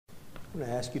I'm going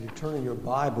to ask you to turn in your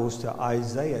Bibles to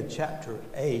Isaiah chapter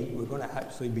 8. We're going to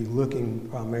actually be looking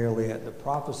primarily at the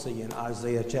prophecy in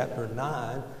Isaiah chapter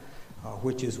 9,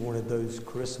 which is one of those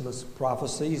Christmas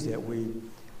prophecies that we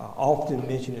often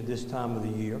mention at this time of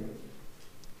the year.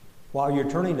 While you're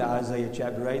turning to Isaiah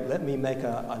chapter 8, let me make an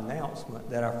announcement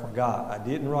that I forgot. I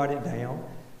didn't write it down,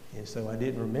 and so I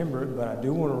didn't remember it, but I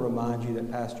do want to remind you that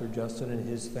Pastor Justin and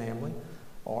his family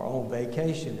are on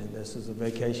vacation, and this is a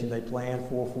vacation they planned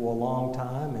for a long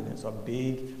time, and it's a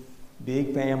big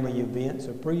family event.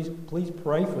 So please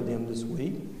pray for them this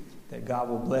week, that God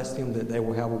will bless them, that they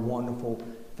will have a wonderful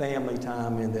family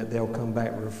time, and that they'll come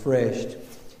back refreshed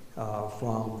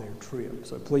from their trip.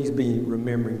 So please be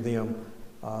remembering them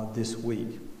this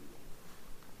week.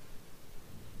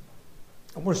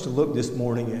 I want us to look this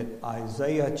morning at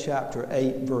Isaiah chapter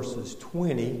 8, verses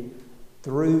 20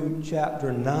 through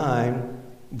chapter 9,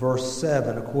 verse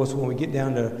 7. Of course, when we get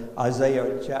down to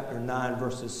Isaiah chapter 9,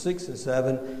 verses 6 and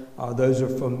 7, those are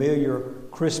familiar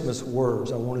Christmas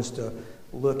words. I want us to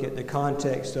look at the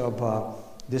context of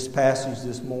this passage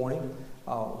this morning.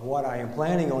 What I am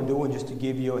planning on doing, just to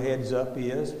give you a heads up,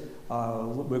 is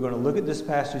we're going to look at this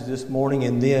passage this morning,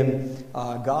 and then,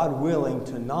 God willing,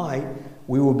 tonight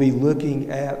we will be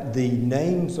looking at the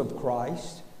names of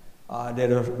Christ that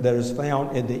is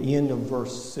found at the end of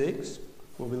verse 6.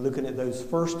 We'll be looking at those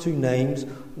first two names,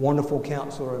 Wonderful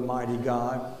Counselor and Mighty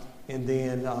God. And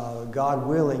then, God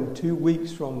willing, 2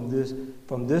 weeks from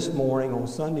this morning, on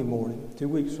Sunday morning, 2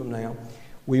 weeks from now,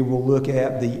 we will look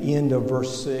at the end of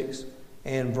verse 6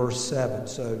 and verse 7.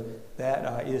 So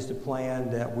that is the plan,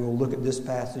 that we'll look at this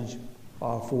passage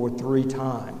for 3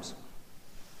 times.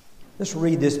 Let's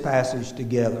read this passage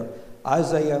together.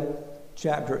 Isaiah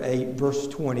chapter 8, verse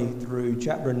 20 through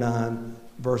chapter 9,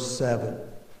 verse 7.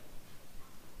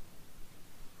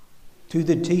 To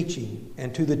the teaching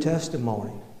and to the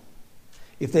testimony.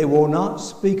 If they will not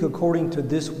speak according to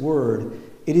this word,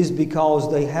 it is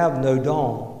because they have no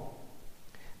dawn.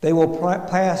 They will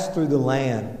pass through the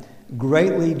land,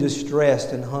 greatly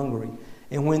distressed and hungry.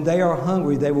 And when they are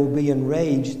hungry, they will be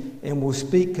enraged and will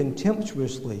speak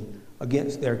contemptuously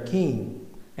against their king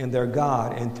and their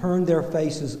God, and turn their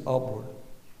faces upward.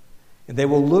 And they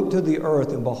will look to the earth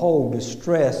and behold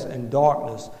distress and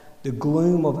darkness, the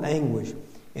gloom of anguish,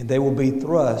 and they will be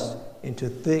thrust into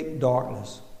thick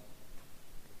darkness.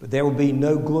 But there will be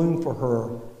no gloom for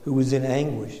her who is in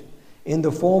anguish. In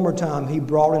the former time he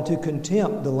brought into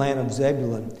contempt the land of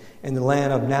Zebulun and the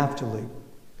land of Naphtali.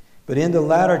 But in the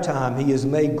latter time he has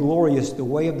made glorious the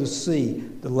way of the sea,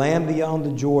 the land beyond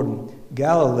the Jordan,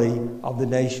 Galilee of the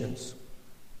nations.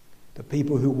 The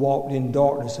people who walked in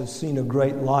darkness have seen a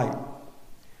great light.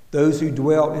 Those who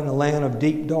dwelt in a land of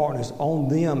deep darkness, on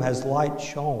them has light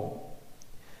shone.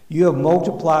 You have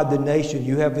multiplied the nation.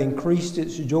 You have increased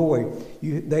its joy.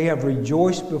 They have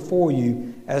rejoiced before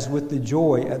you as with the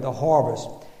joy at the harvest,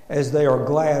 as they are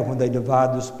glad when they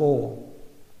divide the spoil.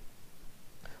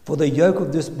 For the yoke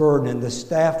of this burden and the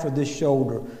staff for this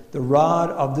shoulder, the rod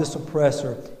of this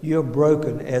oppressor, you have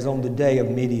broken as on the day of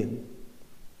Midian.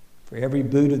 For every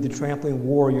boot of the trampling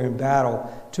warrior in battle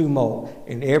tumult,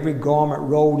 and every garment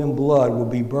rolled in blood will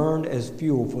be burned as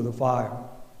fuel for the fire.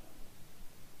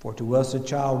 For to us a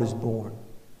child is born,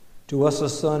 to us a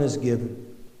son is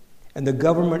given, and the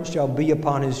government shall be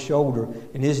upon his shoulder,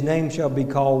 and his name shall be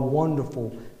called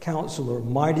Wonderful, Counselor,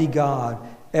 Mighty God,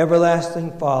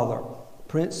 Everlasting Father,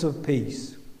 Prince of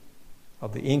Peace.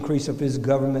 Of the increase of his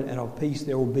government and of peace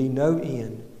there will be no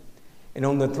end. And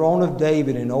on the throne of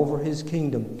David and over his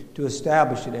kingdom, to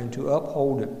establish it and to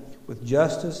uphold it with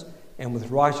justice and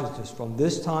with righteousness from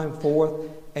this time forth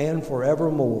and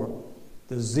forevermore.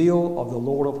 The zeal of the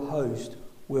Lord of hosts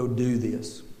will do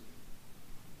this.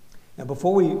 Now,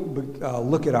 before we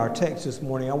look at our text this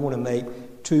morning, I want to make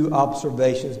 2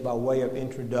 observations by way of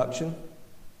introduction.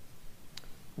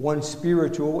 One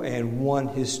spiritual and one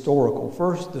historical.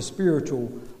 First, the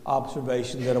spiritual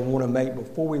observation that I want to make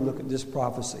before we look at this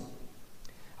prophecy.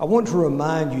 I want to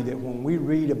remind you that when we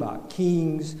read about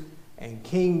kings and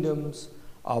kingdoms,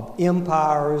 of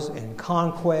empires and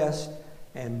conquest,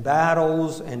 and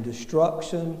battles and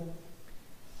destruction,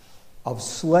 of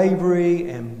slavery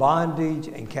and bondage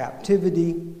and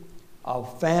captivity,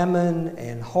 of famine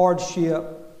and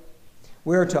hardship,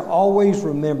 we are to always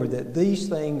remember that these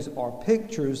things are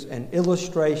pictures and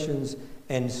illustrations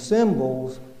and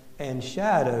symbols and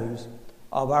shadows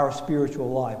of our spiritual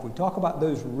life. We talk about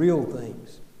those real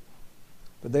things,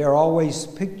 but they are always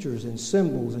pictures and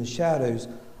symbols and shadows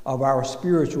of our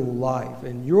spiritual life.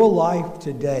 And your life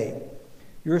today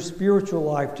Your spiritual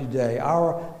life today, in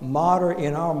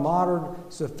our modern,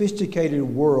 sophisticated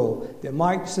world that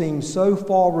might seem so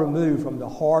far removed from the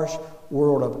harsh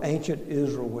world of ancient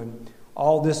Israel and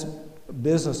all this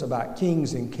business about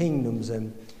kings and kingdoms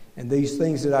and these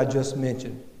things that I just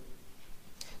mentioned.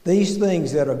 These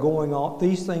things that are going on,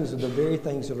 these things are the very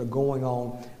things that are going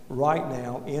on right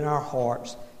now in our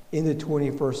hearts in the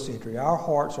 21st century. Our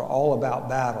hearts are all about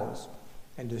battles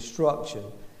and destruction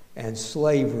and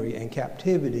slavery and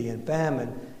captivity and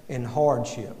famine and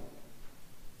hardship.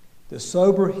 The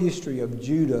sober history of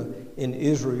Judah in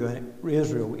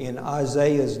Israel in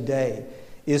Isaiah's day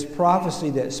is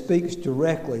prophecy that speaks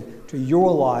directly to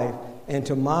your life and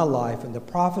to my life. And the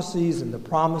prophecies and the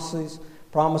promises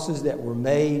that were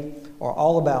made are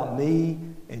all about me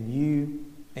and you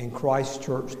and Christ's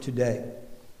church today.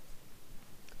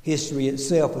 History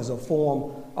itself is a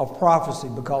form of prophecy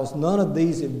because none of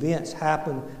these events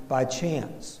happen by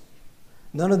chance.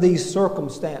 None of these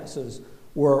circumstances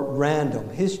were random.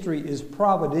 History is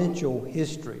providential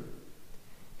history.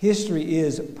 History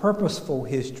is purposeful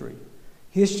history.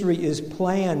 History is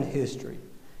planned history.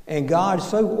 And God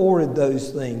so ordered those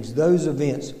things, those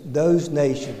events, those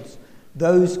nations,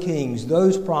 those kings,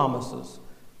 those promises,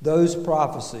 those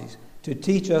prophecies to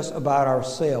teach us about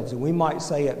ourselves. And we might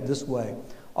say it this way: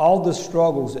 all the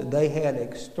struggles that they had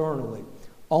externally,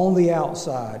 on the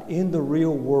outside, in the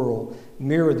real world,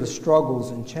 mirror the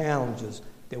struggles and challenges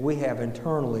that we have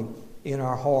internally in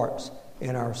our hearts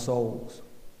and our souls.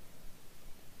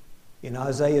 In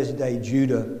Isaiah's day,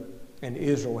 Judah and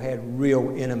Israel had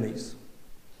real enemies.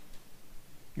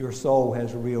 Your soul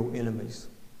has real enemies.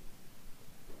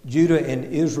 Judah and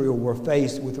Israel were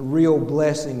faced with real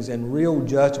blessings and real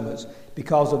judgments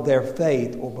because of their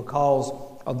faith or because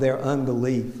of their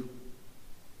unbelief.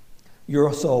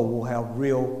 Your soul will have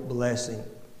real blessing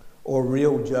or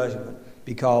real judgment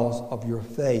because of your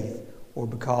faith or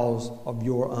because of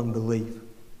your unbelief.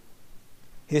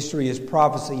 History is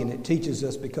prophecy, and it teaches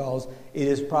us because it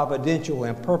is providential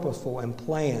and purposeful and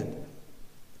planned.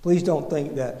 Please don't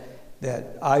think that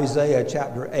Isaiah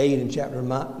chapter 8 and chapter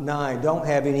 9 don't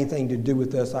have anything to do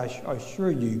with us. I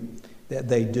assure you that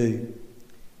they do.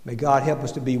 May God help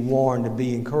us to be warned, to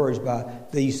be encouraged by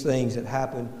these things that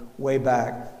happened way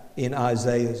back in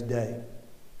Isaiah's day.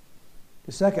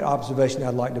 The second observation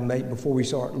I'd like to make before we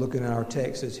start looking at our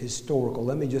text is historical.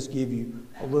 Let me just give you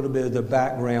a little bit of the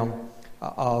background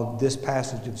of this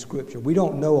passage of Scripture. We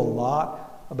don't know a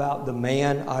lot about the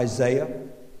man Isaiah.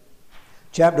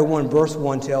 Chapter 1, verse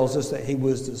 1 tells us that he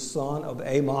was the son of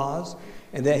Amoz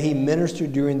and that he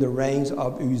ministered during the reigns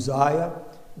of Uzziah,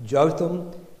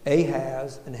 Jotham,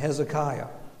 Ahaz, and Hezekiah.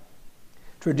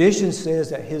 Tradition says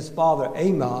that his father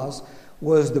Amoz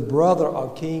was the brother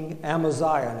of King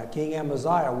Amaziah. Now, King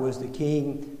Amaziah was the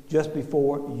king just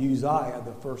before Uzziah,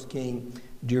 the first king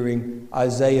during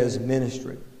Isaiah's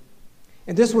ministry.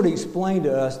 And this would explain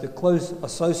to us the close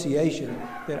association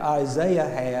that Isaiah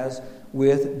has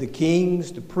with the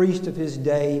kings, the priests of his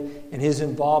day, and his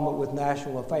involvement with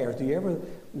national affairs. Do you ever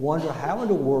wonder how in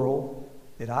the world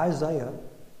did Isaiah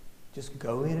just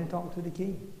go in and talk to the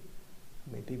king?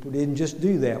 I mean, people didn't just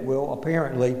do that. Well,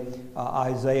 apparently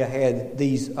Isaiah had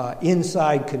these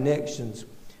inside connections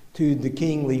to the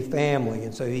kingly family,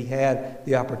 and so he had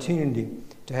the opportunity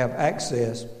to have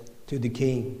access to the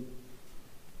king.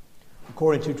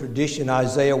 According to tradition,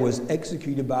 Isaiah was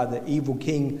executed by the evil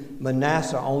king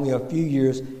Manasseh only a few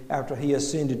years after he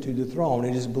ascended to the throne.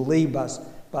 It is believed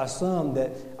by some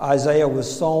that Isaiah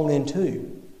was sawn in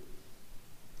two.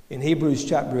 In Hebrews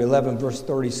chapter 11, verse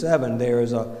 37, there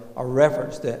is a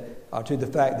reference that to the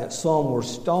fact that some were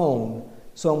stoned,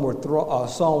 some were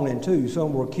sawn in two,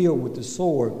 some were killed with the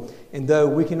sword. And though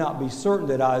we cannot be certain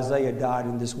that Isaiah died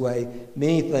in this way,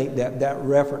 many think that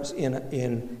reference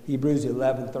in Hebrews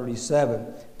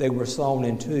 11:37, they were sawn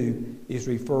in two, is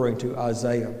referring to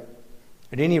Isaiah.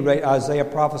 At any rate, Isaiah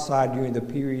prophesied during the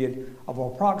period of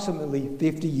approximately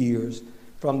 50 years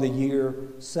from the year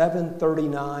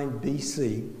 739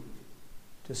 BC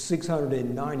to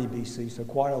 690 BC, so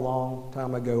quite a long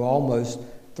time ago, almost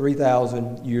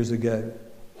 3,000 years ago.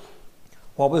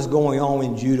 What was going on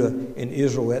in Judah and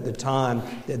Israel at the time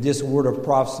that this word of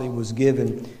prophecy was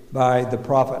given by the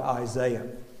prophet Isaiah?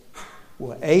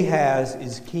 Well, Ahaz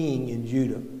is king in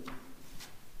Judah.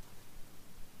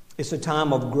 It's a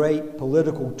time of great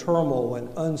political turmoil and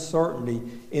uncertainty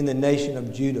in the nation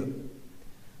of Judah.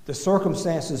 The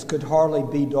circumstances could hardly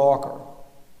be darker.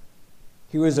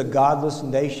 Here is a godless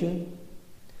nation.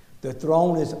 The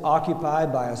throne is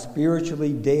occupied by a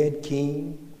spiritually dead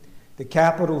king. The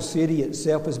capital city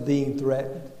itself is being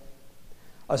threatened.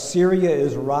 Assyria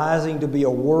is rising to be a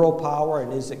world power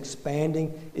and is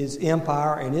expanding its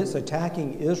empire, and it's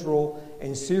attacking Israel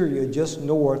and Syria just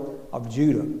north of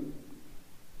Judah.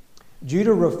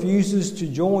 Judah refuses to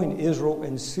join Israel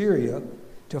and Syria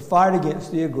to fight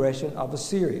against the aggression of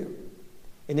Assyria.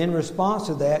 And in response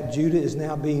to that, Judah is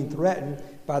now being threatened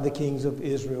by the kings of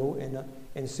Israel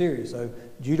and Syria. So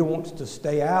Judah wants to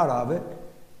stay out of it.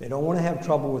 They don't want to have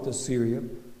trouble with Assyria.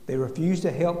 They refuse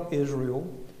to help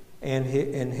Israel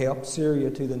and help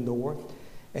Syria to the north.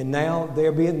 And now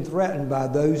they're being threatened by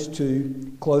those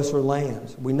two closer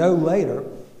lands. We know later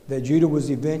that Judah was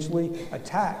eventually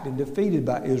attacked and defeated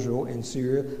by Israel and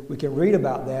Syria. We can read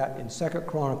about that in 2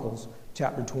 Chronicles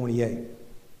chapter 28.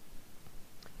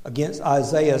 Against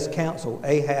Isaiah's counsel,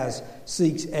 Ahaz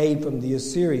seeks aid from the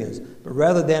Assyrians. But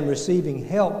rather than receiving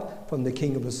help from the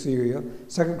king of Assyria,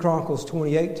 2 Chronicles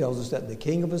 28 tells us that the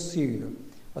king of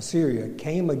Assyria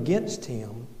came against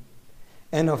him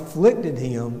and afflicted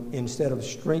him instead of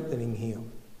strengthening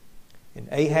him. And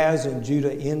Ahaz and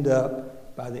Judah end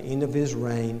up, by the end of his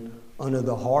reign, under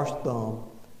the harsh thumb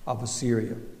of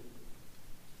Assyria.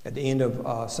 At the end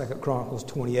of 2 Chronicles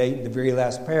 28, in the very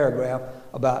last paragraph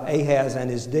about Ahaz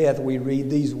and his death, we read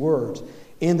these words.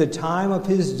 In the time of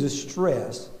his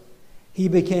distress, he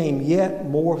became yet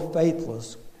more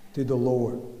faithless to the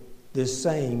Lord, this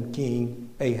same King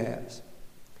Ahaz.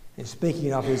 And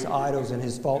speaking of his idols and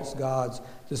his false gods,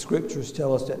 the scriptures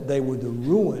tell us that they were the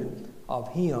ruin of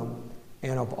him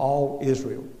and of all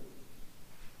Israel.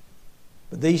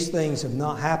 But these things have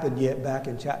not happened yet back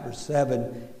in chapter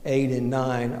 7, 8, and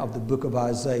 9 of the book of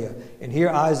Isaiah. And here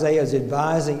Isaiah is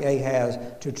advising Ahaz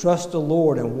to trust the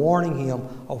Lord and warning him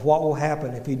of what will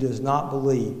happen if he does not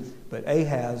believe. But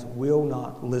Ahaz will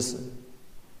not listen.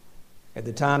 At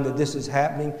the time that this is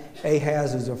happening,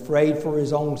 Ahaz is afraid for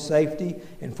his own safety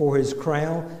and for his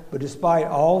crown. But despite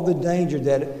all the danger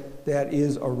that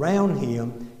is around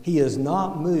him, he is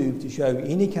not moved to show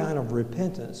any kind of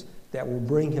repentance that will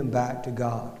bring him back to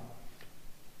God.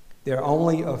 There are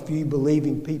only a few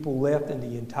believing people left in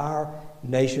the entire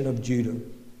nation of Judah.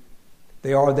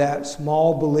 They are that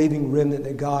small believing remnant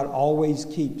that God always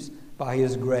keeps by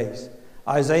his grace.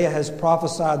 Isaiah has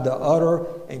prophesied the utter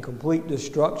and complete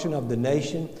destruction of the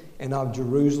nation and of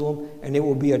Jerusalem, and it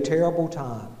will be a terrible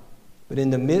time. But in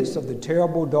the midst of the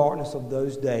terrible darkness of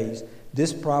those days,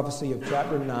 this prophecy of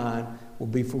chapter 9 will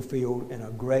be fulfilled and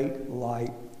a great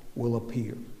light will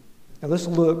appear. Now let's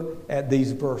look at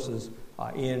these verses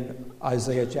in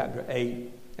Isaiah chapter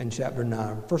 8 and chapter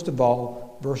 9. First of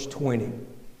all, verse 20.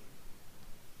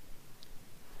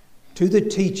 To the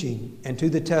teaching and to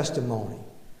the testimony,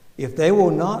 if they will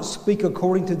not speak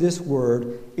according to this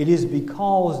word, it is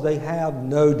because they have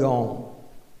no dawn.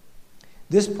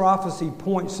 This prophecy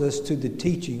points us to the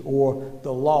teaching or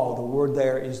the law. The word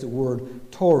there is the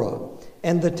word Torah,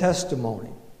 and the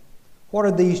testimony. What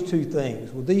are these two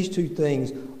things? Well, these two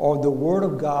things are the Word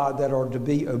of God that are to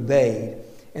be obeyed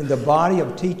and the body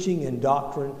of teaching and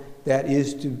doctrine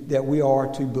that we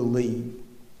are to believe.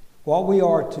 What we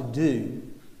are to do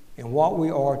and what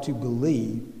we are to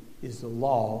believe is the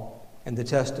law and the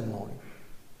testimony.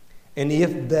 And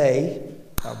if they,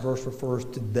 our verse refers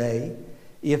to they,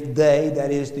 if they,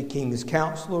 that is the king's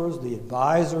counselors, the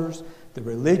advisors, the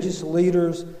religious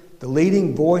leaders, the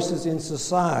leading voices in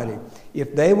society,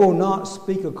 if they will not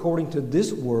speak according to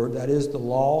this word, that is the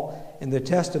law and the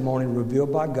testimony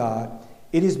revealed by God,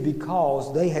 it is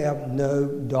because they have no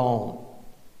dawn.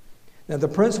 Now the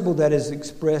principle that is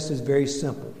expressed is very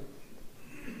simple.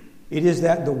 It is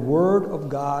that the word of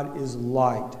God is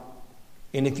light.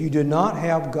 And if you do not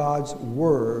have God's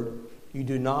word, you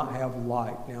do not have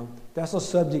light. Now, that's a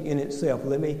subject in itself.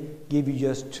 Let me give you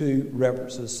just two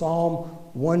references. Psalm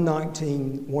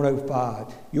 119,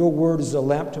 105. Your word is a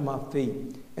lamp to my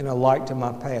feet and a light to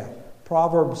my path.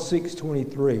 Proverbs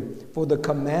 6:23. For the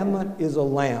commandment is a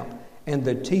lamp and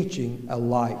the teaching a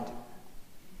light.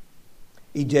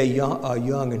 E.J.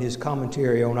 Young, in his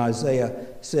commentary on Isaiah,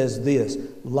 says this: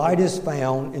 light is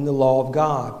found in the law of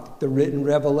God, the written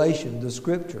revelation, the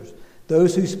scriptures.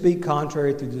 Those who speak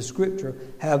contrary to the scripture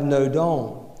have no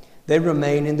dawn. They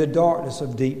remain in the darkness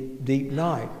of deep, deep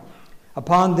night.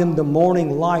 Upon them the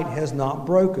morning light has not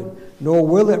broken, nor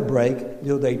will it break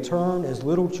till they turn as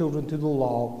little children to the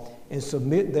law and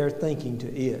submit their thinking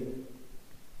to it.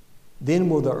 Then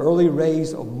will the early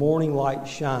rays of morning light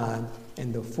shine,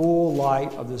 and the full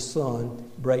light of the sun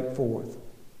break forth.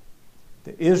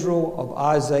 The Israel of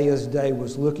Isaiah's day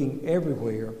was looking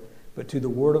everywhere but to the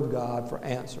Word of God for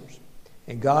answers.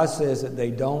 And God says that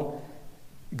they don't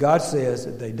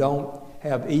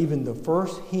have even the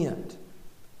first hint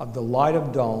of the light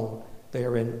of dawn. They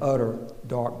are in utter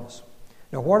darkness.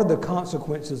 Now, what are the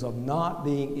consequences of not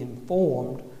being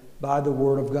informed by the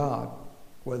Word of God?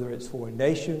 Whether it's for a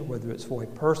nation, whether it's for a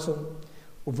person.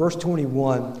 Well, verse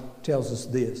 21 tells us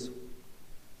this.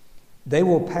 They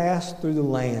will pass through the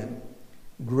land,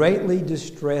 greatly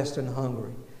distressed and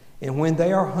hungry. And when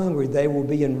they are hungry, they will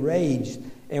be enraged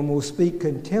and will speak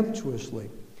contemptuously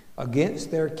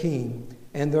against their king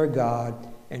and their God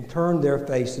and turn their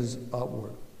faces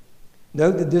upward.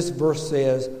 Note that this verse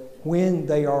says, when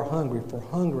they are hungry, for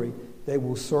hungry they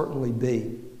will certainly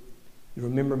be. You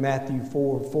remember Matthew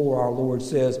 4:4, our Lord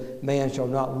says, man shall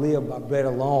not live by bread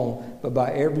alone, but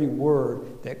by every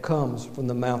word that comes from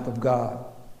the mouth of God.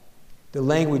 The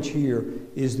language here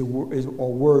are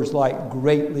words like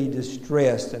greatly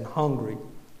distressed and hungry.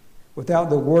 Without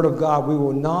the Word of God, we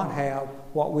will not have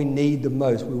what we need the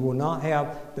most. We will not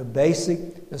have the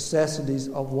basic necessities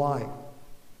of life.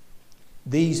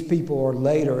 These people are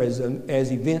later, as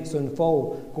events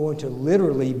unfold, going to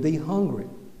literally be hungry.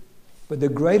 But the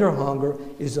greater hunger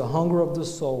is the hunger of the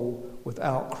soul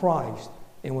without Christ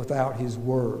and without His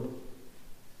Word.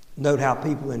 Note how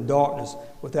people in darkness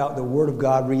without the Word of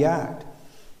God react.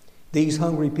 These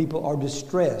hungry people are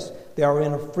distressed. They are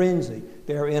in a frenzy.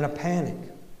 They are in a panic.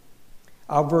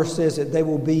 Our verse says that they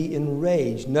will be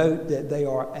enraged. Note that they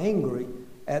are angry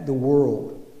at the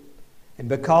world. And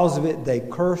because of it, they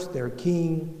curse their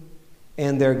king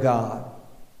and their God.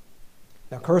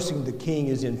 Now, cursing the king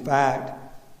is in fact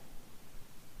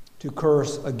to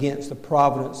curse against the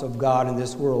providence of God in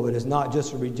this world. It is not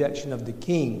just a rejection of the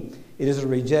king. It is a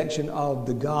rejection of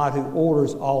the God who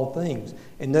orders all things.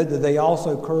 And note that they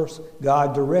also curse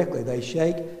God directly. They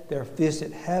shake their fist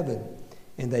at heaven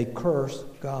and they curse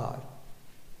God.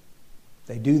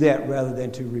 They do that rather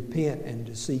than to repent and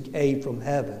to seek aid from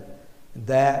heaven. And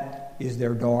that is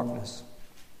their darkness.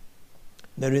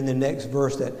 Note in the next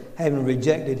verse that having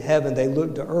rejected heaven, they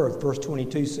look to earth. Verse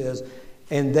 22 says,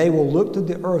 and they will look to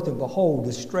the earth and behold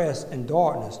distress and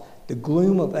darkness, the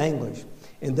gloom of anguish,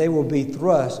 and they will be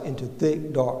thrust into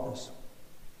thick darkness.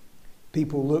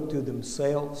 People look to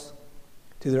themselves,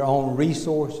 to their own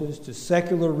resources, to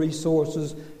secular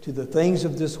resources, to the things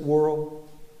of this world.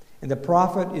 And the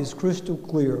prophet is crystal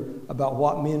clear about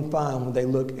what men find when they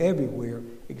look everywhere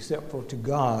except for to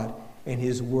God and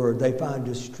His Word. They find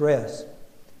distress.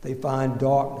 They find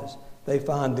darkness. They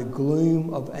find the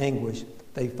gloom of anguish.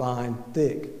 They find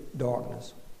thick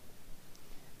darkness.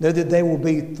 Know that they will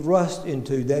be thrust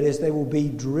into, that is, they will be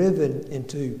driven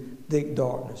into thick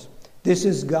darkness. This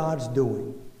is God's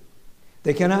doing.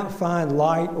 They cannot find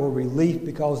light or relief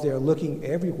because they are looking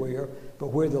everywhere but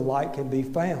where the light can be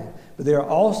found. But they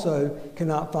also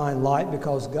cannot find light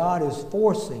because God is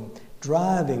forcing,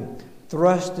 driving,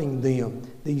 thrusting them,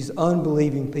 these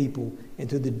unbelieving people,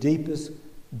 into the deepest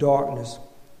darkness,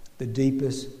 the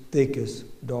deepest, thickest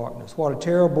darkness. What a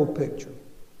terrible picture.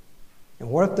 And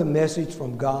what if the message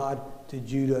from God to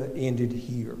Judah ended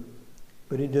here?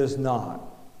 But it does not.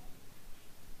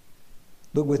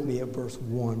 Look with me at verse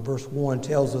 1. Verse 1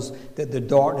 tells us that the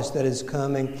darkness that is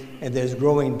coming and that is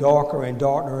growing darker and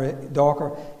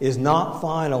darker is not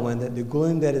final, and that the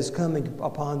gloom that is coming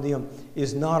upon them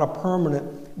is not a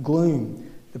permanent gloom.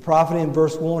 The prophet in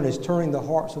verse 1 is turning the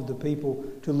hearts of the people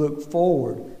to look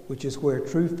forward, which is where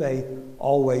true faith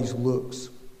always looks.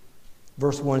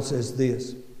 Verse 1 says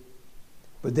this,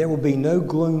 but there will be no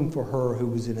gloom for her who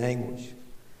was in anguish.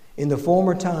 In the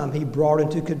former time he brought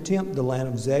into contempt the land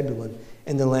of Zebulun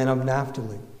and the land of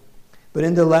Naphtali. But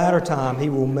in the latter time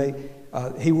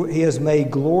he has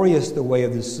made glorious the way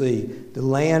of the sea, the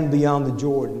land beyond the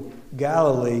Jordan,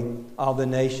 Galilee of the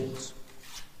nations.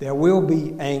 There will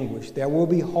be anguish. There will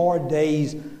be hard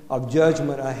days of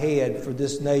judgment ahead for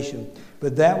this nation.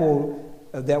 But that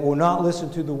will not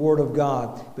listen to the Word of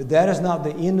God. But that is not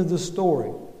the end of the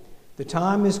story. The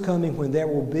time is coming when there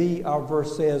will be, our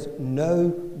verse says, no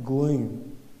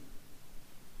gloom.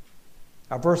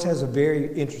 Our verse has a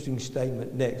very interesting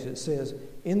statement next. It says,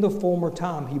 in the former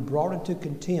time he brought into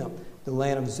contempt the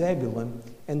land of Zebulun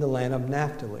and the land of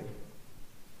Naphtali.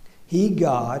 He,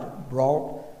 God,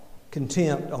 brought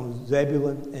contempt on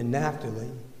Zebulun and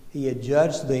Naphtali. He had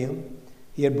judged them.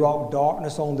 He had brought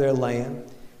darkness on their land.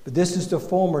 But this is the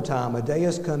former time. A day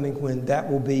is coming when that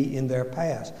will be in their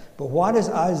past. But why does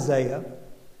Isaiah,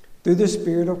 through the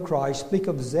Spirit of Christ, speak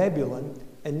of Zebulun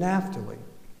and Naphtali?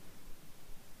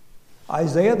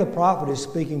 Isaiah the prophet is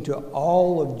speaking to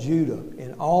all of Judah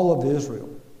and all of Israel.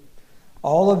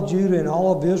 All of Judah and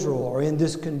all of Israel are in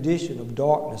this condition of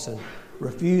darkness and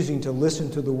refusing to listen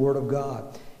to the Word of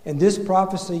God. And this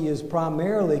prophecy is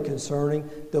primarily concerning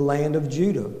the land of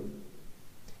Judah.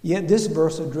 Yet this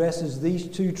verse addresses these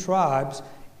two tribes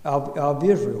of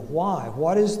Israel. Why?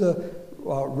 What is the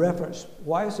reference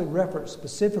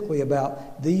specifically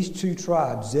about these two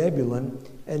tribes, Zebulun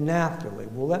and Naphtali?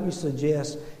 Well, let me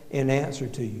suggest an answer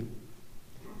to you.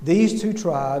 These two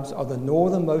tribes are the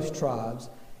northernmost tribes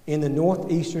in the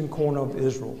northeastern corner of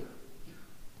Israel.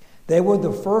 They were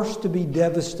the first to be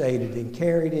devastated and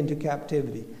carried into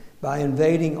captivity by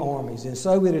invading armies, and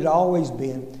so it had always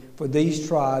been for these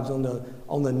tribes on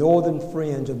the northern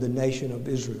fringe of the nation of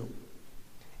Israel.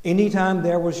 Anytime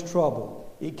there was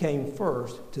trouble, it came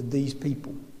first to these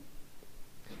people.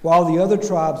 While the other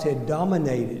tribes had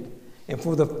dominated and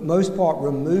for the most part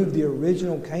removed the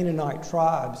original Canaanite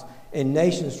tribes and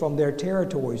nations from their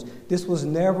territories, this was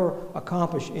never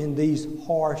accomplished in these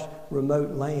harsh,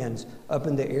 remote lands up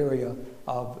in the area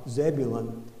of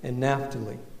Zebulun and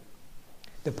Naphtali.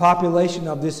 The population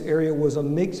of this area was a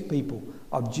mixed people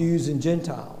of Jews and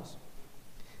Gentiles.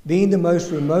 Being the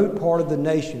most remote part of the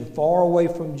nation, far away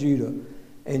from Judah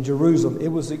and Jerusalem, it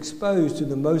was exposed to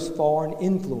the most foreign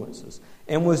influences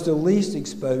and was the least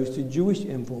exposed to Jewish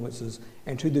influences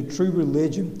and to the true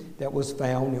religion that was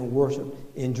found and worshiped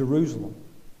in Jerusalem.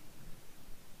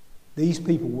 These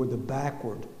people were the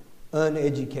backward,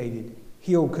 uneducated,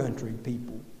 hill country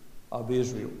people of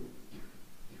Israel.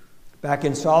 Back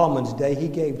in Solomon's day, he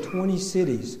gave 20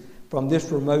 cities from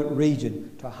this remote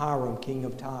region to Hiram, king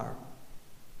of Tyre.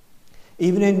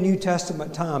 Even in New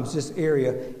Testament times, this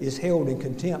area is held in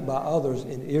contempt by others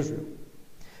in Israel.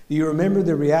 Do you remember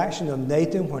the reaction of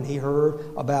Nathan when he heard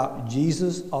about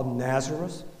Jesus of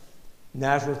Nazareth?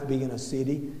 Nazareth being a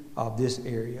city of this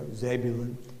area,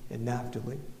 Zebulun and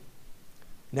Naphtali.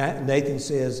 Nathaniel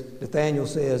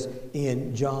says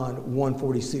in John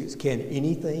 1:46, "Can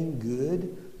anything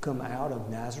good come out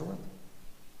of Nazareth?"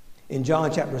 In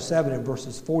John chapter 7 and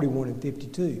verses 41 and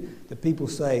 52, the people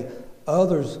say,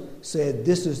 others said,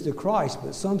 "This is the Christ,"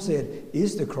 but some said,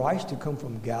 "Is the Christ to come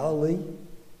from Galilee?"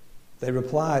 They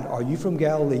replied, "Are you from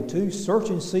Galilee too?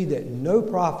 Search and see that no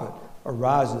prophet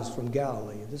arises from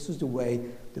Galilee." And this is the way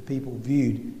the people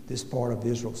viewed this part of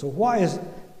Israel. So why is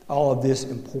all of this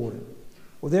important?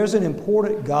 Well, there's an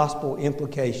important gospel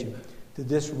implication to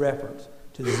this reference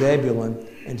to Zebulun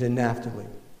and to Naphtali.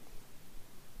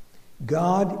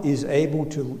 God is able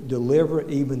to deliver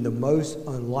even the most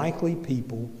unlikely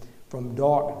people from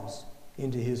darkness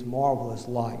into his marvelous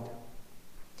light.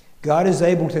 God is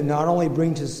able to not only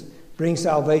bring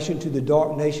salvation to the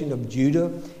dark nation of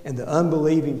Judah and the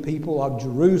unbelieving people of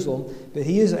Jerusalem, but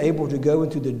he is able to go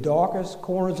into the darkest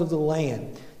corners of the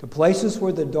land, the places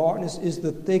where the darkness is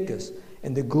the thickest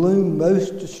and the gloom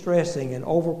most distressing and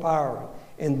overpowering.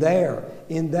 And there,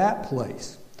 in that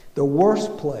place, the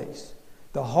worst place,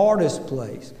 the hardest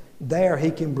place, there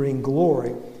he can bring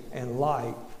glory and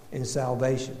light and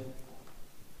salvation.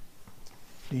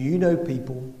 Do you know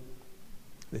people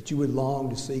that you would long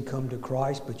to see come to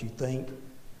Christ, but you think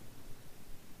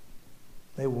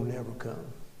they will never come?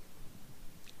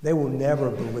 They will never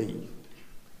believe.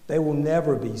 They will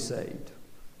never be saved.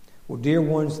 Well, dear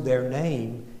ones, their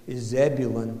name is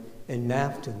Zebulun and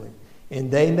Naphtali. And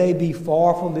they may be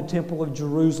far from the temple of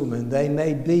Jerusalem, and they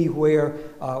may be where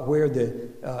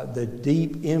the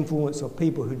deep influence of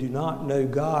people who do not know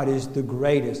God is the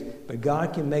greatest. But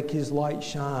God can make his light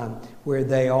shine where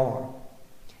they are.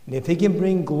 And if he can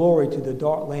bring glory to the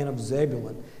dark land of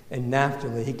Zebulun and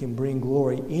Naphtali, he can bring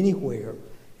glory anywhere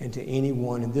and to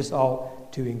anyone. And this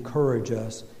ought to encourage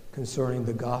us concerning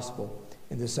the gospel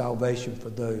and the salvation for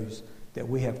those that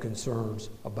we have concerns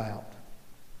about.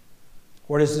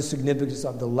 What is the significance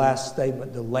of the last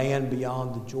statement, the land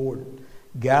beyond the Jordan,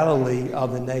 Galilee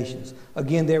of the nations?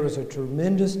 Again, there is a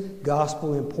tremendous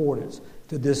gospel importance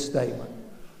to this statement.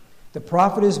 The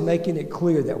prophet is making it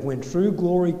clear that when true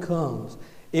glory comes,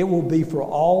 it will be for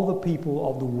all the people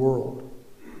of the world.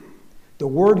 The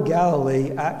word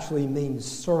Galilee actually means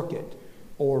circuit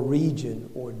or region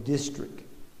or district.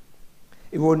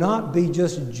 It will not be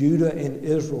just Judah and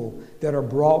Israel that are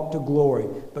brought to glory,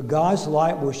 but God's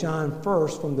light will shine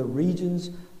first from the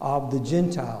regions of the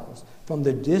Gentiles, from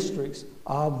the districts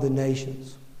of the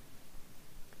nations.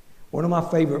 One of my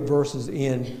favorite verses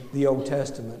in the Old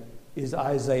Testament is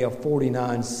Isaiah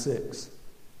 49:6.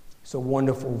 It's a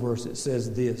wonderful verse. It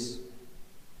says this: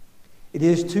 "It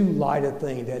is too light a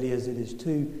thing," that is, it is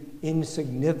too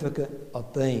insignificant a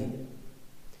thing,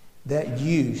 "that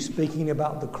you," speaking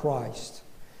about the Christ,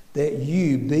 "that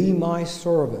you be my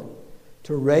servant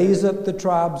to raise up the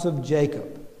tribes of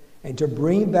Jacob and to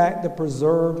bring back the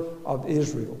preserved of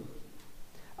Israel.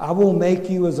 I will make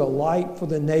you as a light for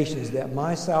the nations, that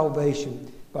my salvation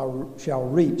shall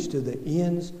reach to the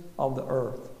ends of the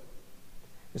earth."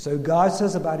 And so God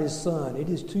says about his son, it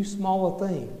is too small a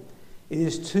thing. It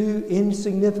is too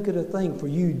insignificant a thing for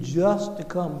you just to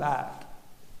come back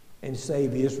and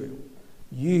save Israel.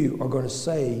 You are going to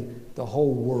save the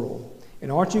whole world.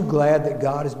 And aren't you glad that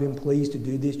God has been pleased to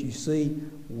do this? You see,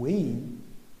 we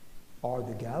are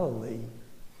the Galilee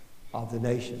of the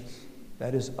nations.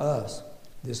 That is us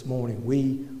this morning.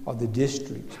 We are the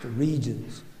districts, the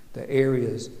regions, the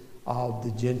areas of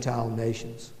the Gentile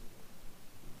nations.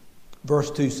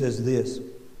 Verse 2 says this: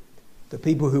 the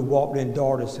people who walked in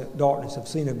darkness have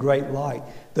seen a great light.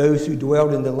 Those who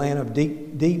dwelled in the land of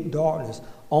deep darkness,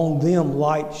 on them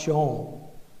light shone.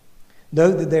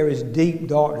 Note that there is deep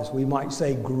darkness. We might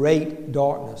say great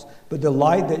darkness. But the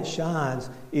light that shines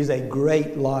is a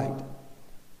great light.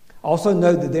 Also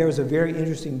note that there is a very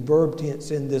interesting verb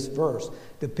tense in this verse.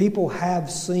 The people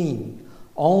have seen.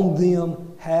 On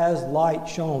them has light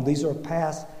shone. These are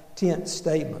past tense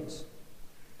statements.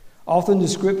 Often the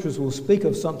scriptures will speak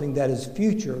of something that is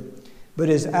future, but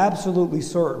is absolutely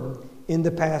certain in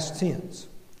the past tense.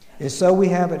 And so we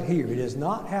have it here. It has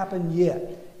not happened yet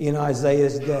in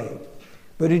Isaiah's day.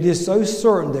 But it is so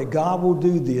certain that God will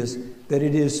do this that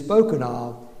it is spoken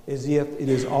of as if it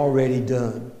is already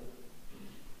done.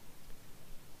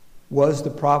 Was the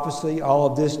prophecy, all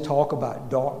of this talk about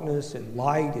darkness and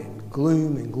light and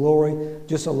gloom and glory,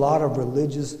 just a lot of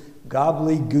religious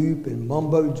gobbledygook and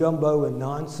mumbo-jumbo and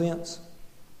nonsense?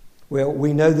 Well,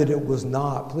 we know that it was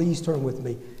not. Please turn with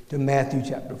me to Matthew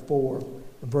chapter 4,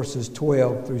 verses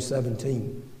 12 through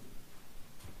 17.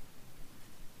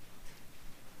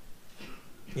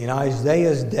 In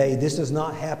Isaiah's day, this has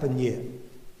not happened yet,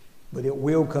 but it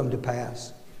will come to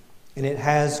pass, and it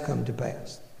has come to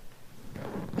pass.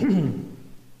 And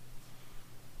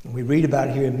we read about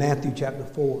it here in Matthew chapter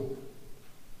 4.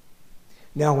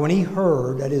 Now when he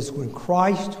heard, that is when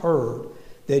Christ heard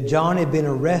that John had been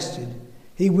arrested,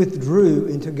 he withdrew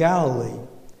into Galilee.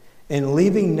 And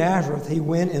leaving Nazareth, he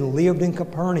went and lived in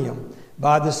Capernaum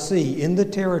by the sea, in the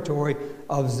territory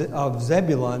of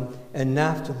Zebulun and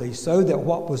Naphtali, so that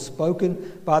what was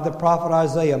spoken by the prophet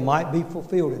Isaiah might be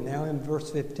fulfilled. And now in verse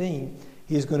 15,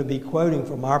 he is going to be quoting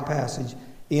from our passage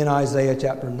in Isaiah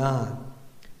chapter 9.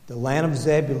 The land of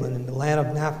Zebulun and the land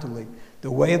of Naphtali,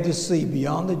 the way of the sea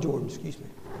beyond the Jordan,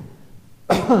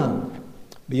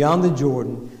 beyond the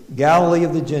Jordan, Galilee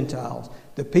of the Gentiles.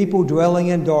 The people dwelling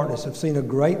in darkness have seen a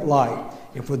great light,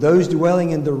 and for those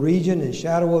dwelling in the region and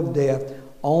shadow of death,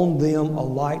 on them a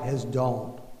light has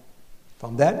dawned.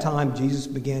 From that time Jesus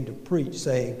began to preach,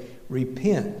 saying,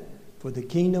 Repent, for the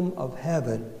kingdom of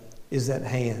heaven is at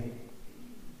hand.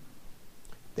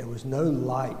 There was no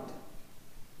light.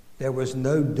 There was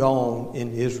no dawn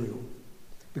in Israel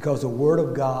because the word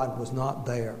of God was not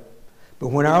there. But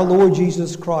when our Lord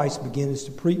Jesus Christ begins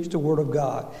to preach the word of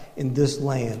God in this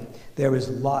land, there is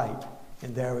light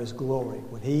and there is glory.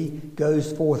 When he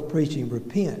goes forth preaching,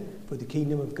 Repent, for the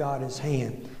kingdom of God is at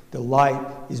hand, the light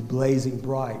is blazing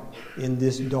bright in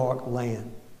this dark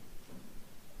land.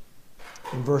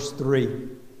 In verse 3,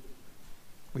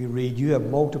 we read, You have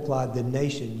multiplied the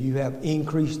nation. You have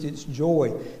increased its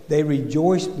joy. They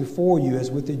rejoice before you as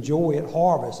with the joy at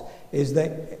harvest, as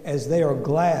they are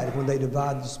glad when they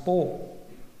divide the spoil.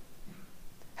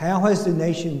 How has the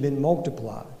nation been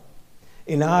multiplied?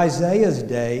 In Isaiah's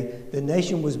day, the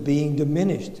nation was being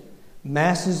diminished.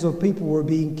 Masses of people were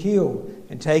being killed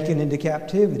and taken into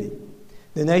captivity.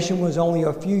 The nation was only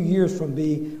a few years from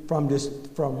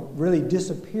really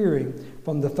disappearing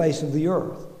from the face of the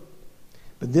earth.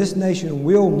 But this nation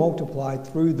will multiply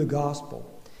through the gospel.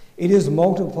 It is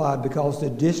multiplied because the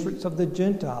districts of the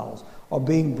Gentiles are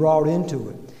being brought into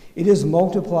it. It is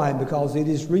multiplying because it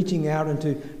is reaching out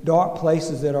into dark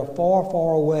places that are far,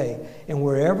 far away. And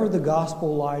wherever the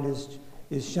gospel light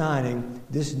is shining,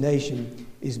 this nation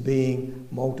is being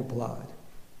multiplied.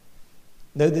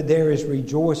 Know that there is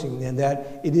rejoicing and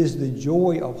that it is the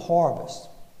joy of harvest.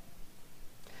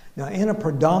 Now, in a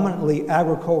predominantly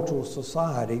agricultural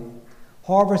society,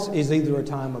 harvest is either a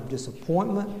time of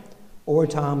disappointment or a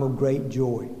time of great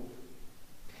joy.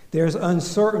 There's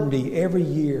uncertainty every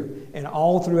year and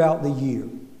all throughout the year.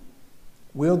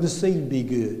 Will the seed be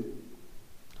good?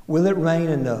 Will it rain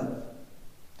enough?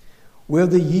 Will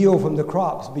the yield from the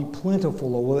crops be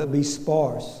plentiful or will it be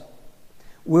sparse?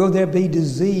 Will there be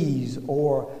disease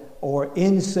or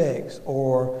insects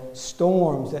or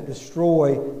storms that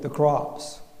destroy the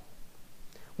crops?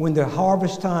 When the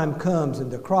harvest time comes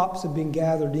and the crops have been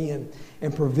gathered in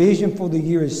and provision for the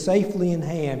year is safely in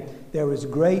hand, there is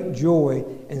great joy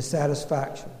and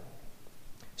satisfaction.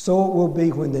 So it will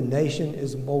be when the nation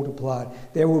is multiplied.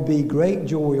 There will be great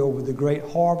joy over the great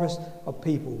harvest of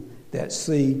people that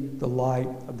see the light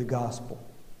of the gospel.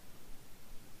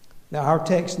 Now, our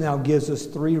text now gives us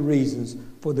three reasons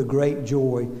for the great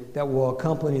joy that will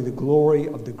accompany the glory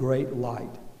of the great light.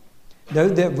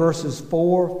 Note that verses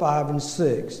 4, 5, and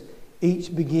 6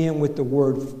 each begin with the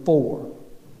word for.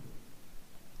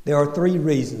 There are three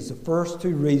reasons. The first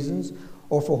two reasons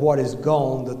are for what is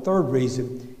gone. The third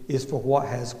reason is for what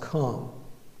has come.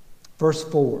 Verse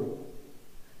 4.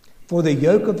 For the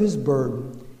yoke of his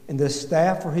burden and the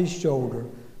staff for his shoulder,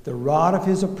 the rod of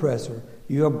his oppressor,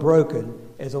 you have broken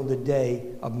as on the day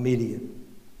of Midian.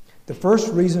 The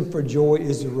first reason for joy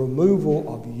is the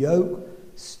removal of yoke,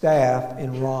 staff,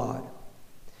 and rod.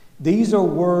 These are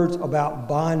words about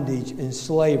bondage and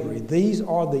slavery. These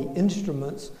are the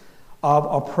instruments of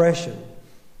oppression.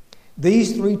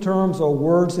 These three terms are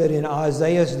words that in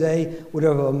Isaiah's day would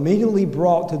have immediately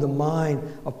brought to the mind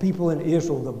of people in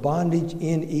Israel the bondage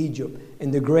in Egypt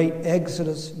and the great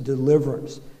Exodus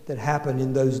deliverance that happened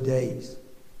in those days.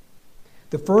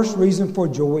 The first reason for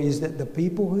joy is that the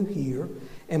people who hear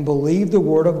and believe the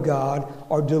word of God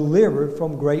are delivered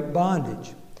from great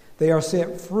bondage. They are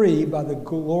set free by the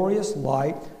glorious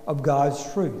light of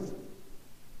God's truth.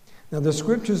 Now, the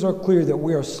scriptures are clear that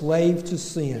we are slaves to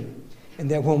sin, and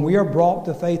that when we are brought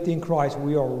to faith in Christ,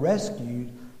 we are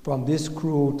rescued from this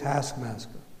cruel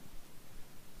taskmaster.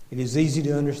 It is easy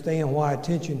to understand why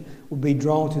attention would be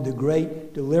drawn to the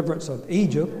great deliverance of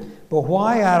Egypt, but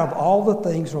why out of all the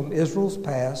things from Israel's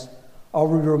past are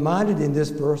we reminded in this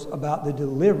verse about the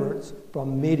deliverance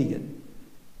from Midian?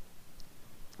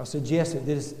 I suggest that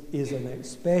this is an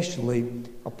especially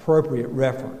appropriate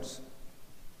reference.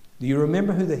 Do you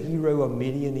remember who the hero of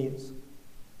Midian is?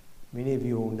 Many of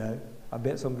you will know. I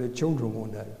bet some of the children will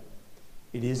know.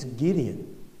 It is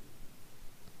Gideon.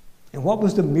 And what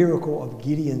was the miracle of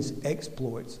Gideon's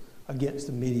exploits against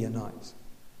the Midianites?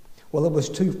 Well, it was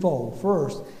twofold.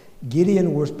 First,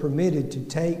 Gideon was permitted to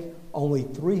take only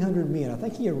 300 men. I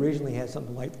think he originally had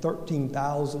something like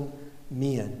 13,000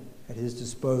 men at his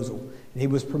disposal. And he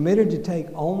was permitted to take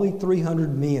only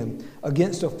 300 men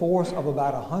against a force of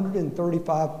about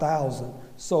 135,000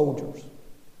 soldiers.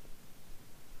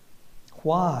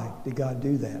 Why did God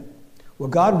do that? Well,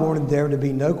 God wanted there to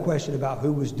be no question about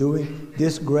who was doing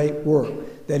this great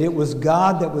work, that it was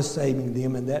God that was saving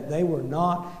them and that they were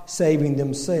not saving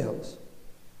themselves.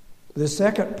 The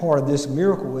second part of this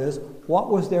miracle is, what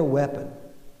was their weapon?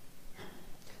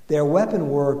 Their weapon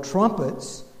were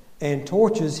trumpets and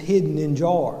torches hidden in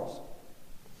jars.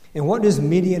 And what does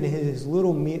Midian and his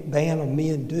little band of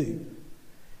men do?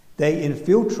 They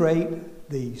infiltrate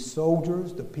the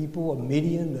soldiers, the people of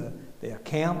Midian, the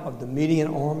camp of the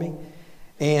Midian army,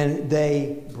 and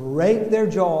they break their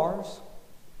jars,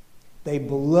 they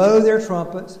blow their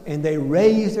trumpets, and they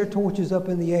raise their torches up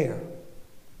in the air.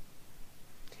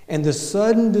 And the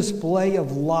sudden display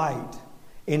of light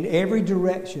in every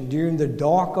direction during the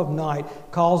dark of night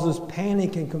causes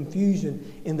panic and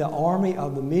confusion in the army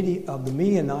of the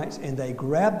Midianites, and they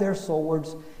grab their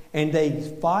swords and they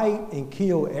fight and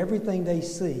kill everything they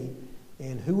see.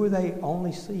 And who are they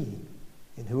only seeing?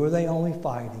 And who are they only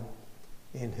fighting?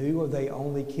 And who are they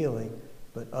only killing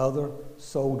but other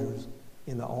soldiers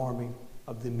in the army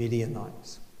of the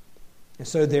Midianites? And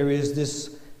so there is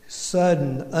this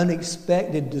sudden,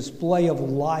 unexpected display of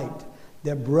light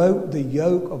that broke the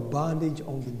yoke of bondage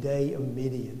on the day of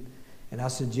Midian. And I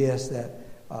suggest that,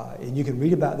 and you can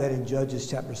read about that in Judges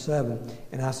chapter 7,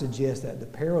 and I suggest that the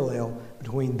parallel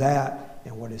between that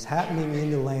and what is happening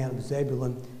in the land of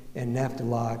Zebulun and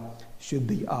Naphtali should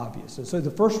be obvious. And so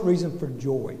the first reason for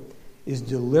joy is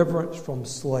deliverance from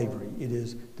slavery. It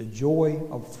is the joy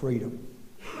of freedom.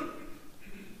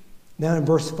 Now in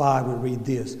verse 5 we read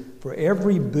this: for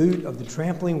every boot of the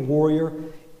trampling warrior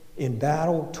in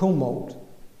battle tumult,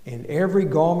 and every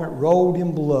garment rolled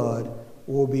in blood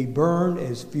will be burned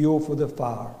as fuel for the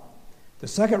fire. The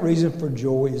second reason for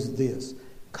joy is this: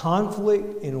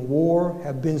 conflict and war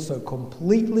have been so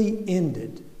completely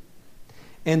ended,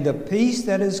 and the peace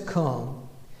that has come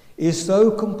is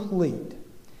so complete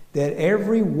that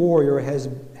every warrior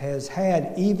has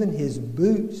had even his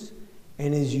boots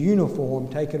and his uniform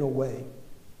taken away.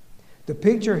 The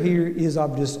picture here is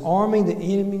of disarming the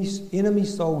enemy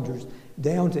soldiers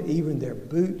down to even their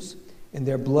boots and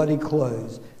their bloody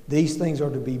clothes. These things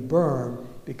are to be burned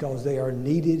because they are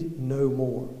needed no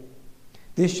more.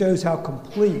 This shows how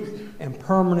complete and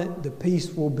permanent the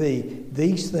peace will be.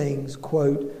 These things,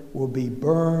 quote, will be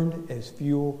burned as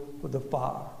fuel for the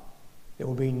fire. There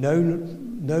will be no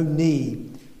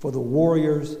need for the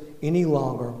warriors any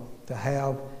longer to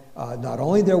have not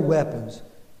only their weapons,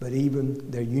 but even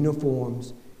their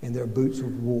uniforms and their boots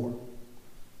of war.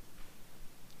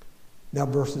 Now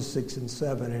verses 6 and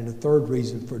 7, and the third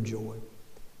reason for joy.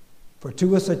 For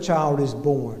to us a child is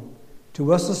born,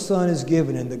 to us a son is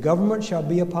given, and the government shall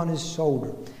be upon his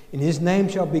shoulder. And his name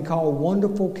shall be called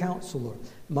Wonderful Counselor,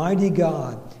 Mighty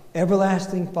God,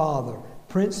 Everlasting Father,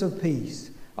 Prince of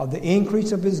Peace. Of the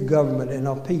increase of his government and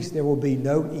of peace there will be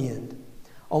no end.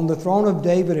 On the throne of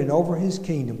David and over his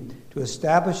kingdom, to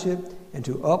establish it and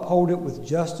to uphold it with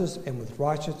justice and with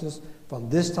righteousness from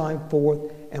this time forth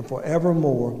and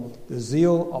forevermore. The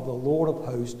zeal of the Lord of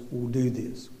hosts will do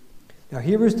this. Now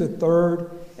here is the third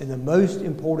and the most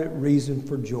important reason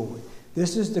for joy.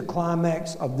 This is the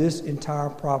climax of this entire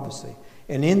prophecy.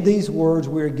 And in these words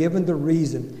we are given the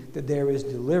reason that there is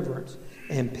deliverance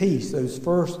and peace, those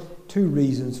first two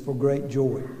reasons for great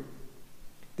joy.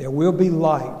 There will be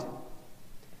light.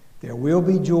 There will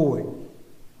be joy.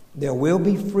 There will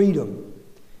be freedom.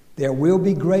 There will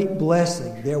be great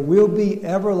blessing. There will be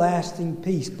everlasting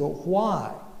peace. But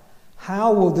why?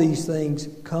 How will these things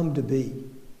come to be?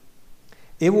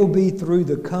 It will be through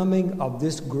the coming of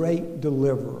this great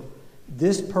deliverer.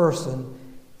 This person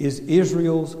is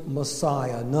Israel's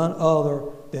Messiah, none other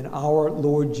than our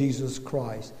Lord Jesus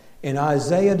Christ. And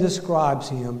Isaiah describes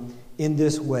him in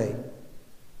this way.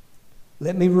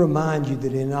 Let me remind you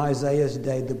that in Isaiah's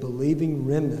day, the believing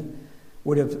remnant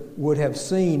would have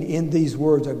seen in these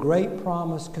words a great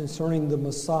promise concerning the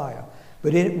Messiah.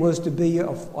 But it was to be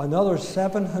another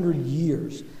 700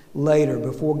 years later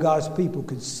before God's people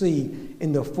could see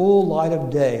in the full light of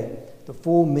day the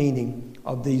full meaning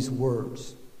of these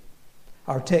words.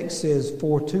 Our text says,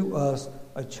 "For to us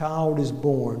a child is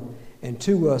born, and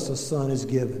to us a son is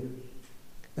given."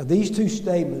 Now these two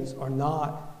statements are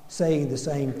not saying the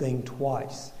same thing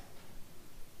twice.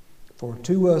 For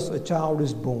to us a child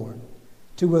is born,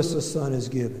 to us a son is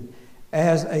given.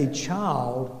 As a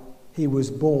child he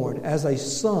was born, as a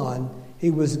son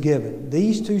he was given.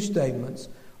 These two statements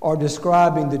are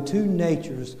describing the two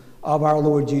natures of our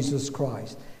Lord Jesus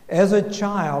Christ. As a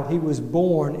child he was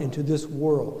born into this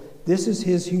world. This is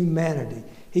his humanity.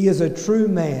 He is a true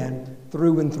man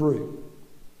through and through.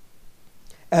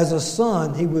 As a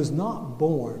son, he was not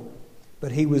born,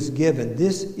 but he was given.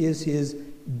 This is his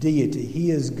deity.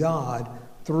 He is God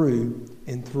through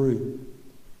and through.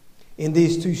 In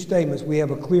these two statements, we have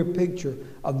a clear picture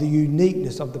of the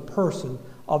uniqueness of the person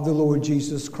of the Lord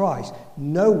Jesus Christ.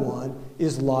 No one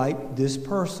is like this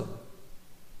person.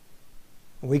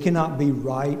 We cannot be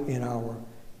right in our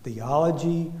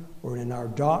theology or in our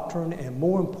doctrine, and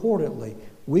more importantly,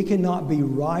 we cannot be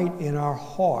right in our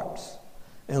hearts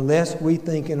unless we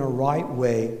think in a right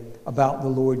way about the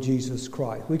Lord Jesus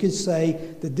Christ. We could say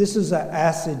that this is an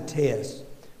acid test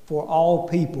for all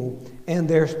people and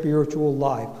their spiritual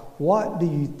life. What do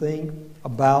you think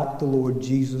about the Lord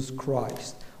Jesus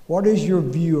Christ? What is your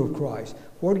view of Christ?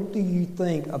 What do you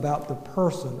think about the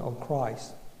person of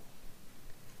Christ?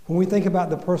 When we think about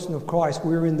the person of Christ,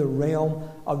 we're in the realm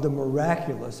of the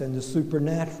miraculous and the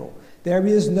supernatural. There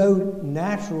is no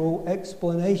natural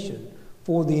explanation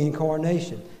for the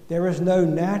incarnation. There is no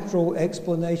natural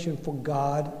explanation for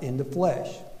God in the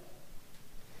flesh.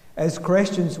 As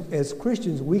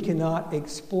Christians, we cannot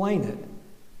explain it.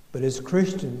 But as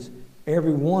Christians,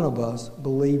 every one of us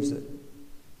believes it.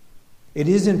 It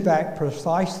is, in fact,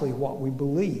 precisely what we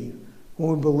believe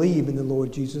when we believe in the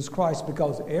Lord Jesus Christ,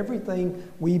 because everything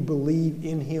we believe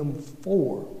in Him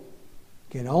for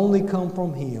can only come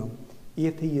from Him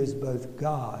if He is both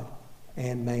God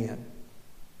and man.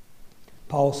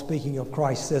 Paul, speaking of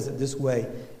Christ, says it this way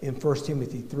in 1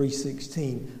 Timothy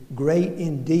 3:16. "Great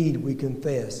indeed, we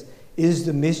confess, is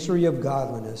the mystery of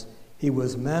godliness. He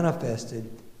was manifested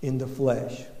in the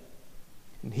flesh."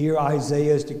 And here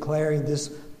Isaiah is declaring this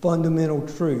fundamental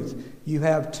truth. You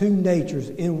have two natures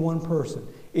in one person.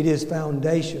 It is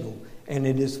foundational and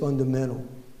it is fundamental.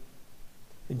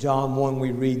 In John 1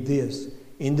 we read this: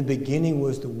 "In the beginning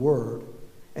was the Word,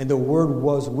 and the Word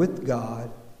was with God,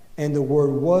 and the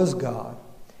Word was God.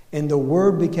 And the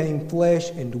Word became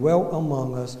flesh and dwelt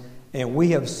among us, and we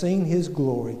have seen His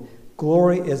glory.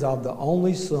 Glory is of the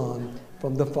only Son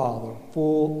from the Father,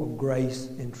 full of grace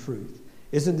and truth."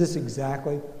 Isn't this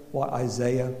exactly what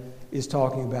Isaiah is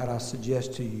talking about? I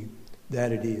suggest to you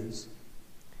that it is.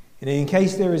 And in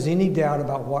case there is any doubt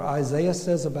about what Isaiah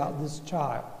says about this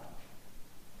child,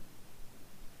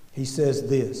 he says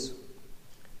this: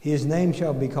 "His name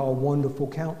shall be called Wonderful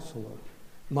Counselor,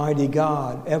 Mighty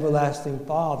God, Everlasting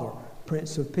Father,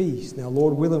 Prince of Peace." Now,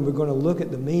 Lord willing, we're going to look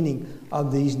at the meaning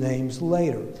of these names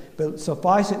later. But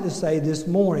suffice it to say this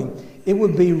morning, it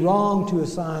would be wrong to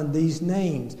assign these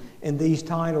names and these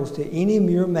titles to any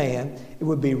mere man. It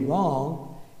would be wrong.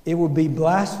 It would be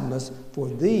blasphemous, for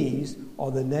these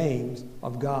are the names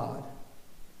of God.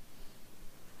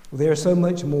 Well, there's so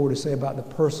much more to say about the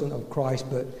person of Christ,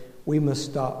 but we must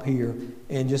stop here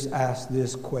and just ask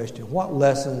this question. What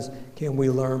lessons can we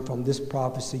learn from this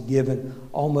prophecy given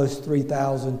almost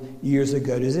 3,000 years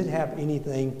ago? Does it have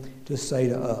anything to say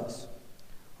to us?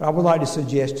 I would like to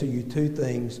suggest to you two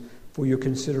things for your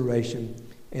consideration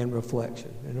and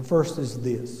reflection. And the first is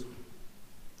this.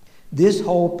 This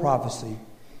whole prophecy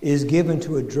is given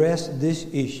to address this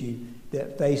issue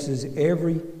that faces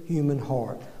every human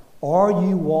heart. Are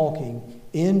you walking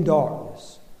in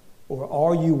darkness, or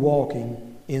are you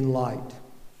walking in light?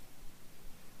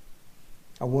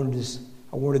 I wondered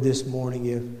this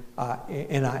morning I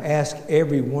ask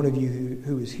every one of you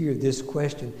who is here this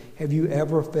question: have you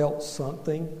ever felt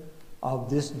something of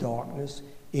this darkness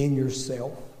in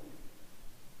yourself?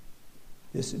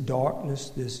 This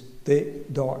darkness, this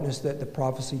thick darkness that the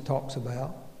prophecy talks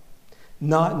about.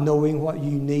 Not knowing what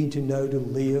you need to know to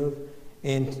live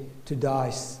and to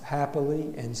die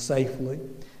happily and safely.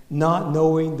 Not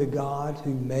knowing the God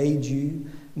who made you.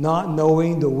 Not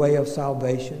knowing the way of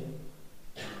salvation.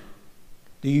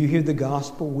 Do you hear the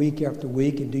gospel week after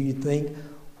week, and do you think,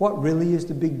 what really is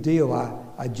the big deal?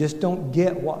 I just don't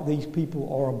get what these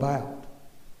people are about.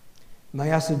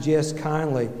 May I suggest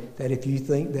kindly that if you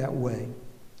think that way,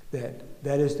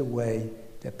 that is the way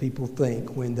that people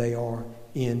think when they are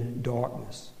in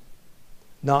darkness.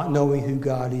 Not knowing who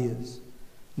God is.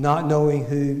 Not knowing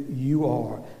who you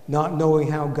are. Not knowing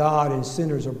how God and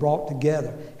sinners are brought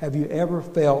together. Have you ever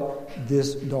felt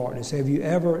this darkness? Have you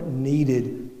ever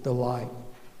needed the light?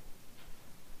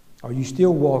 Are you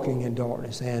still walking in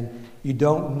darkness and you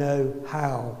don't know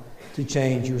how to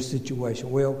change your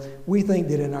situation? Well, we think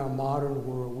that in our modern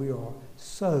world we are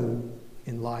so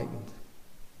enlightened.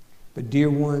 But dear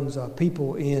ones,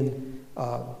 people in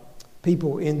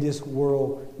this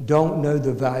world don't know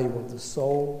the value of the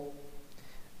soul.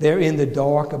 They're in the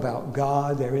dark about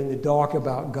God. They're in the dark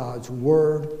about God's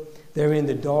Word. They're in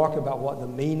the dark about what the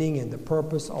meaning and the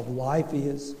purpose of life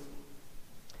is.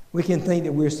 We can think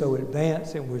that we're so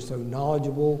advanced and we're so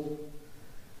knowledgeable.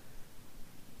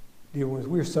 Dear ones,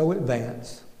 we're so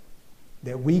advanced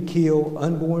that we kill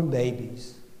unborn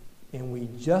babies and we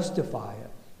justify it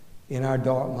in our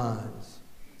dark minds.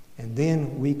 And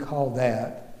then we call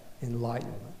that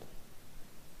enlightenment.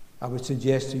 I would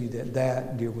suggest to you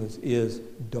that, dear ones, is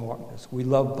darkness. We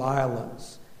love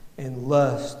violence and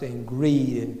lust and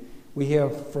greed, and we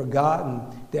have forgotten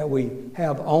that we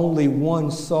have only one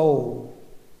soul.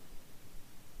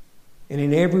 And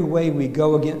in every way we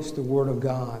go against the Word of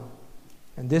God.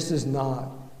 And this is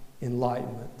not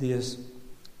enlightenment. This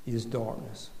is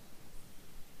darkness.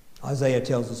 Isaiah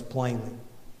tells us plainly,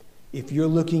 if you're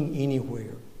looking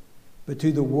anywhere but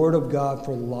to the Word of God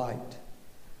for light,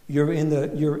 you're in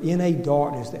a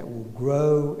darkness that will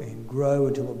grow and grow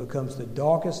until it becomes the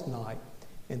darkest night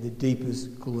and the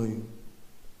deepest gloom.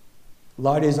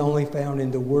 Light is only found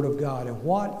in the Word of God. And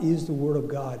what is the Word of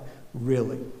God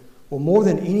really? Well, more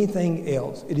than anything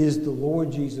else, it is the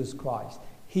Lord Jesus Christ.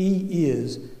 He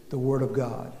is the Word of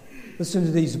God. Listen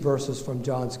to these verses from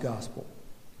John's Gospel.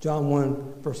 John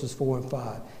 1, verses 4 and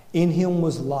 5. In him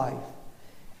was life,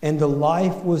 and the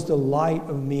life was the light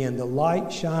of men. The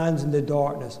light shines in the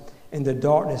darkness, and the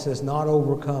darkness has not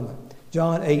overcome it.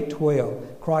 John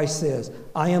 8:12, Christ says,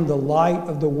 I am the light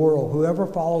of the world. Whoever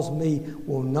follows me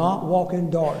will not walk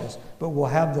in darkness, but will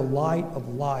have the light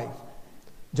of life.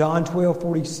 John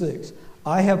 12:46,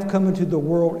 I have come into the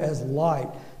world as light,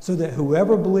 so that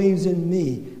whoever believes in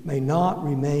me may not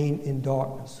remain in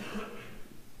darkness.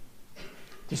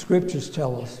 The Scriptures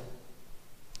tell us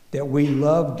that we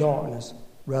love darkness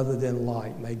rather than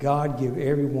light. May God give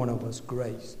every one of us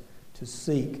grace to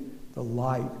seek the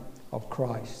light of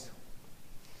Christ.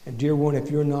 And dear one,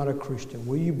 if you're not a Christian,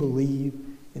 will you believe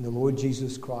in the Lord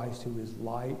Jesus Christ, who is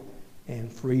light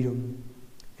and freedom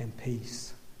and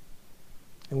peace?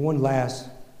 And one last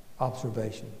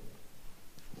observation.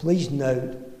 Please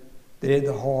note that at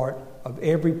the heart of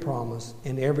every promise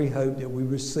and every hope that we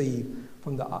receive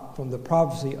from the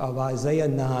prophecy of Isaiah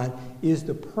 9 is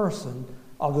the person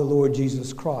of the Lord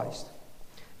Jesus Christ.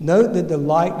 Note that the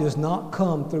light does not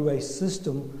come through a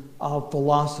system of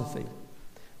philosophy.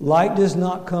 Light does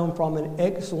not come from an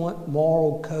excellent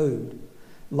moral code.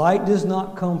 Light does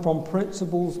not come from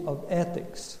principles of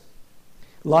ethics.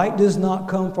 Light does not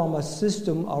come from a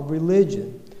system of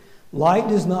religion. Light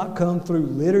does not come through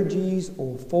liturgies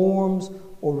or forms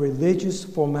or religious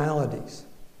formalities.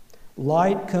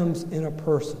 Light comes in a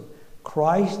person.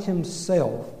 Christ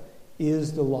himself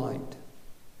is the light.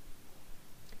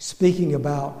 Speaking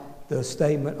about the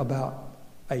statement about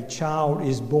a child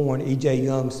is born, E.J.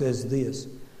 Young says this: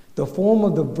 the form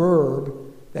of the verb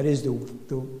that is the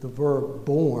verb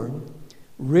born,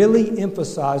 really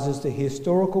emphasizes the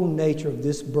historical nature of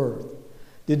this birth.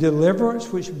 The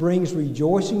deliverance which brings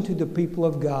rejoicing to the people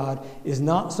of God is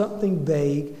not something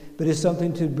vague, but is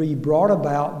something to be brought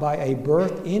about by a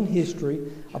birth in history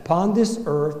upon this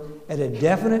earth at a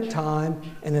definite time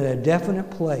and in a definite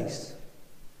place.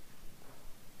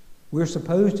 We're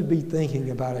supposed to be thinking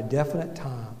about a definite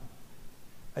time,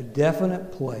 a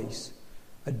definite place,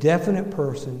 a definite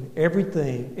person, every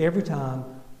time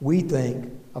we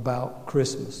think about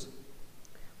Christmas.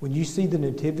 When you see the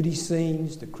nativity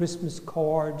scenes, the Christmas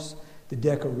cards, the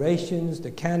decorations,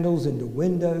 the candles in the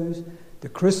windows, the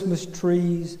Christmas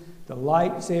trees, the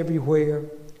lights everywhere,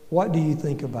 what do you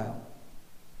think about?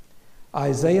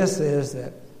 Isaiah says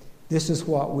that this is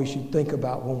what we should think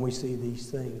about when we see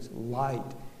these things: light,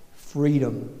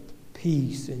 freedom,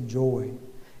 peace, and joy.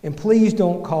 And please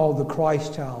don't call the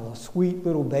Christ child a sweet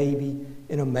little baby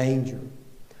in a manger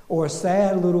or a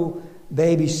sad little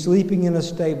baby sleeping in a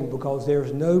stable, because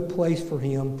there's no place for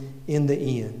him in the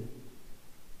inn.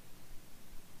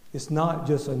 It's not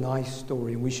just a nice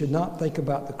story, and we should not think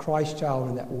about the Christ child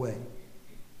in that way.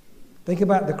 Think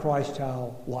about the Christ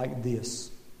child like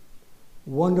this: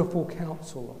 Wonderful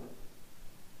Counselor,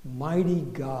 Mighty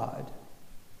God,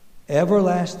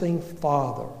 Everlasting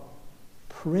Father,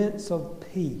 Prince of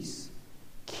Peace,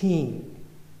 King.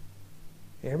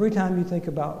 Every time you think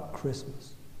about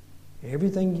Christmas, every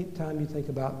time you think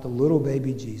about the little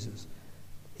baby Jesus,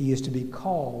 he is to be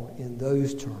called in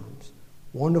those terms: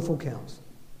 Wonderful Counselor,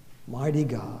 Mighty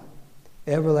God,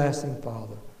 Everlasting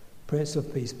Father, Prince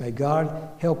of Peace. May God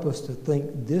help us to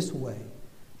think this way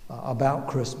about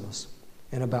Christmas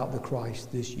and about the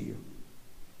Christ this year.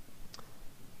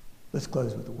 Let's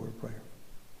close with a word of prayer.